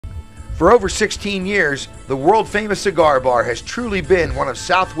For over 16 years, the world-famous Cigar Bar has truly been one of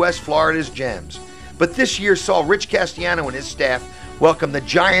Southwest Florida's gems. But this year saw Rich Castellano and his staff welcome the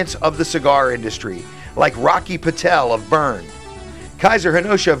giants of the cigar industry, like Rocky Patel of Bern, Kaiser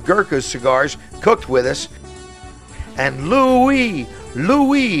of Gurka's Cigars cooked with us, and Luis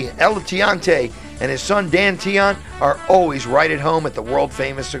Tiant and his son Dan Tiant are always right at home at the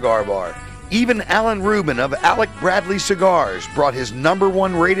world-famous Cigar Bar. Even Alan Rubin of Alec Cigars brought his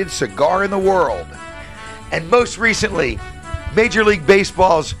 #1 rated cigar in the world. And most recently, Major League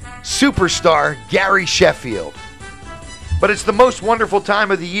Baseball's superstar Gary Sheffield. But it's the most wonderful time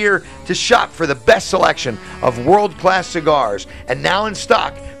of the year to shop for the best selection of world-class cigars. And now in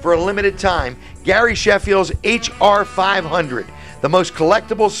stock for a limited time, Gary Sheffield's HR500, the most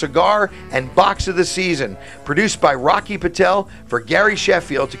collectible cigar and box of the season, produced by Rocky Patel for Gary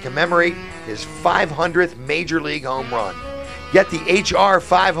Sheffield to commemorate his 500th Major League home run. Get the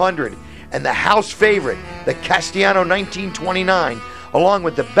HR500 and the house favorite, the Castellano 1929, along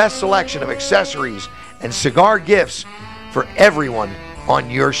with the best selection of accessories and cigar gifts for everyone on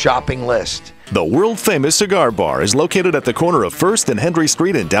your shopping list. The world-famous Cigar Bar is located at the corner of 1st and Henry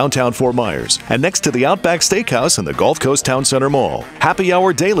Street in downtown Fort Myers and next to the Outback Steakhouse in the Gulf Coast Town Center Mall. Happy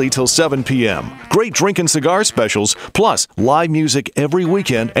hour daily till 7 p.m. Great drink and cigar specials, plus live music every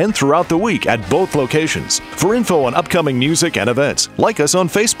weekend and throughout the week at both locations. For info on upcoming music and events, like us on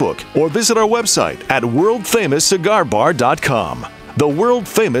Facebook or visit our website at worldfamouscigarbar.com. The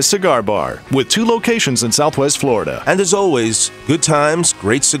world-famous Cigar Bar, with 2 locations in Southwest Florida. And as always, good times,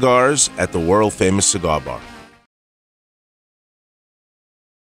 great cigars at the world-famous Cigar Bar.